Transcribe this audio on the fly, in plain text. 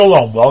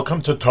Shalom,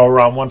 welcome to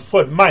Torah on One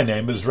Foot. My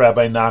name is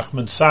Rabbi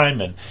Nachman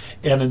Simon,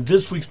 and in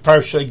this week's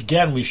parsha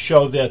again we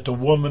show that the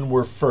women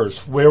were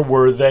first. Where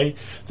were they?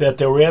 That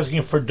they were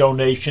asking for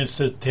donations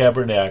to the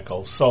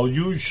tabernacle. So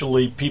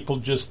usually people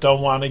just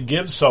don't want to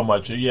give so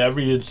much.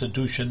 Every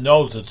institution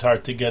knows it's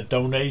hard to get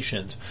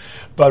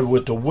donations, but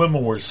with the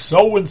women were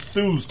so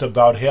enthused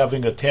about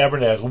having a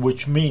tabernacle,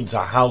 which means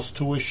a house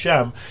to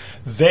Hashem,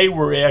 they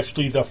were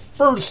actually the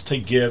first to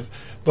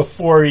give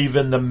before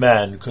even the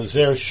men, because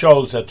there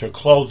shows that they're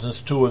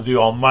closeness to the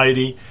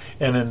Almighty,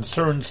 and in a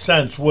certain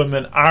sense,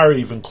 women are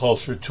even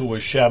closer to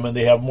Hashem, and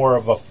they have more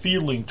of a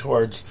feeling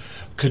towards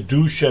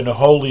Kedusha and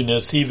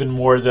holiness, even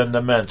more than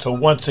the men. So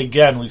once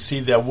again, we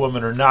see that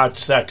women are not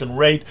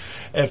second-rate.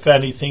 If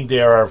anything, they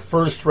are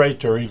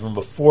first-rate, or even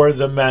before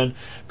the men,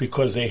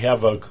 because they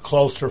have a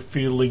closer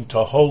feeling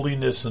to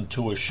holiness and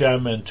to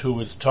Hashem and to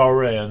His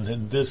Torah, and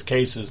in this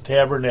case, His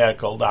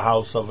tabernacle, the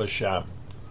house of Hashem.